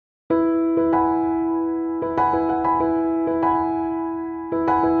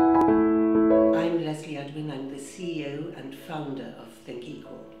CEO and founder of Think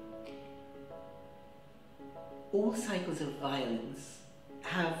Equal. All cycles of violence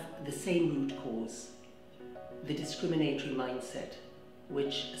have the same root cause, the discriminatory mindset,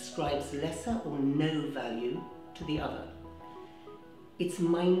 which ascribes lesser or no value to the other. It's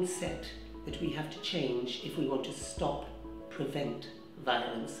mindset that we have to change if we want to stop, prevent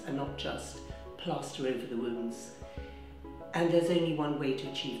violence and not just plaster over the wounds. And there's only one way to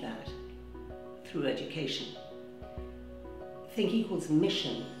achieve that, through education. Think Equal's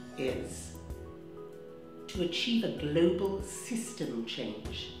mission is to achieve a global system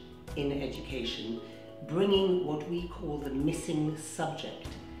change in education, bringing what we call the missing subject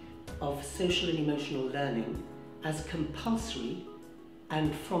of social and emotional learning as compulsory,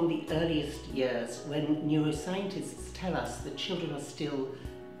 and from the earliest years, when neuroscientists tell us that children are still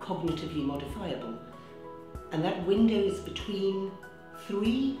cognitively modifiable. And that window is between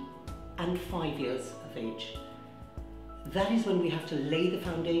 3 and 5 years of age. That is when we have to lay the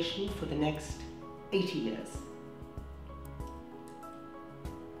foundation for the next 80 years.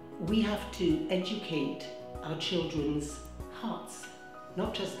 We have to educate our children's hearts,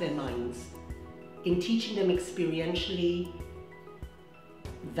 not just their minds, in teaching them experientially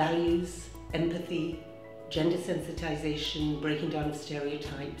values, empathy, gender sensitization, breaking down of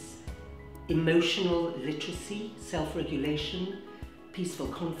stereotypes, emotional literacy, self-regulation, peaceful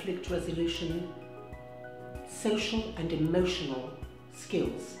conflict resolution, social and emotional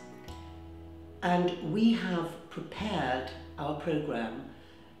skills. And we have prepared our program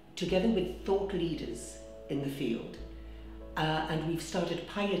together with thought leaders in the field. And we've started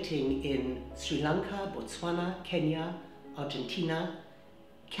piloting in Sri Lanka, Botswana, Kenya, Argentina,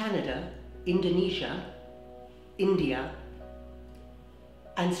 Canada, Indonesia, India,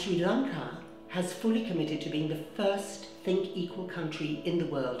 and Sri Lanka has fully committed to being the first Think Equal country in the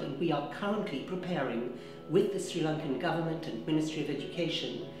world, and we are currently preparing with the Sri Lankan government and Ministry of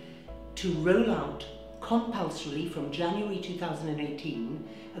Education to roll out compulsorily from January 2018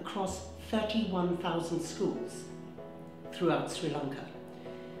 across 31,000 schools throughout Sri Lanka.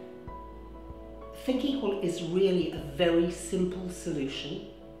 Think Equal is really a very simple solution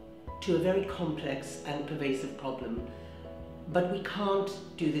to a very complex and pervasive problem. But we can't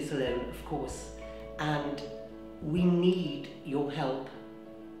do this alone, of course, and we need your help.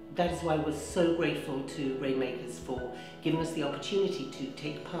 That is why we're so grateful to Rainmakers for giving us the opportunity to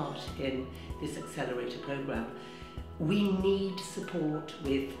take part in this accelerator program. We need support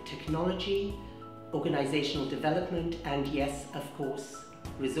with technology, organizational development, and yes, of course,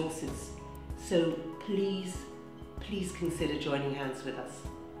 resources. So please consider joining hands with us.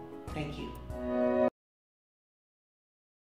 Thank you.